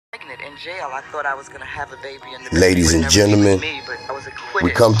pregnant in jail. I thought I was going to have a baby in the Ladies and gentlemen, we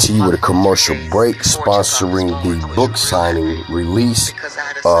come to you with a commercial break sponsoring the book signing release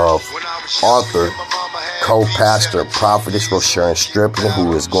of author, co-pastor, prophetess Sharon Stripling,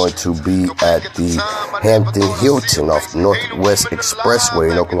 who is going to be at the Hampton Hilton Northwest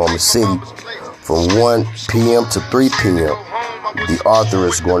Expressway in Oklahoma City from 1 p.m. to 3 p.m. The author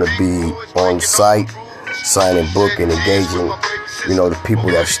is going to be on site signing book and engaging, the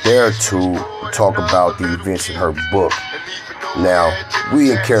people that's there to talk about the events in her book. Now,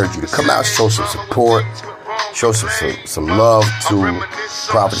 we encourage you to come out, show some support, show some love to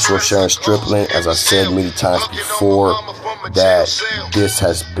Prophetess Sharon Stripling. As I said many times before, that this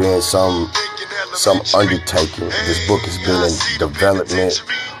has been some undertaking. This book has been in development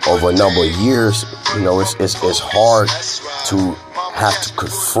over a number of years. It's hard to have to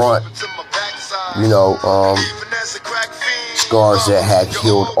confront, scars that had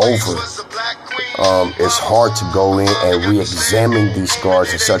healed over. It's hard to go in and re-examine these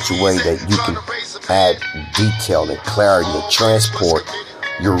scars in such a way that you can add detail and clarity and transport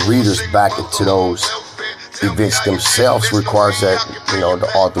your readers back into those events themselves. Requires that, the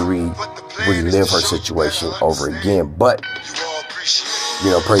author relive her situation over again. But,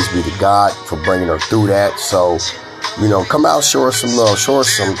 praise be to God for bringing her through that. So, come out, show her some love, show her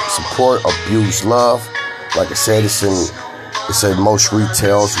some support, abuse love. Like I said, it's in most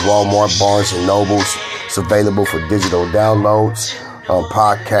retails, Walmart, Barnes and Nobles. It's available for digital downloads,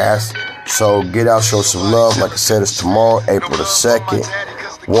 podcasts. So get out, show some love. Like I said, it's tomorrow, April the 2nd,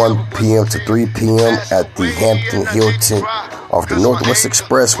 1 p.m. to 3 p.m. at the Hampton Hilton off the Northwest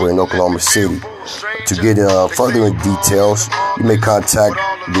Expressway in Oklahoma City. To get further in details, you may contact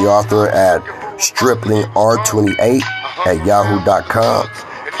the author at striplingr28@yahoo.com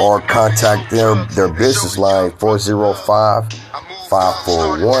or contact their business line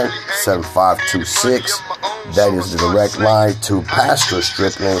 405-541-7526. That is the direct line to Pastor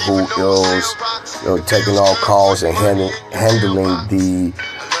Stripling, who is taking all calls and handling the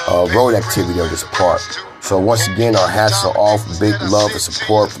road activity of this park. So once again, our hats are off. Big love and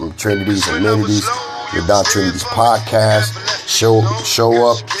support from Trinity's Amenities, your Don Trinity's podcast. Show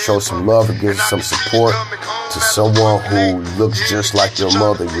up, show some love, and give some support to someone who looks just like your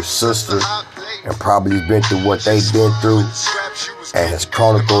mother, your sister, and probably been through what they've been through and has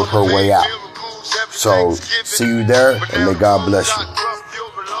chronicled her way out. So see you there, and may God bless you.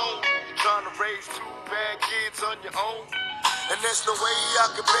 And there's no way I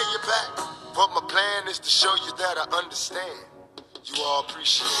can pay you back, but my plan is to show you that I understand. You all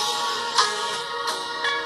appreciate it.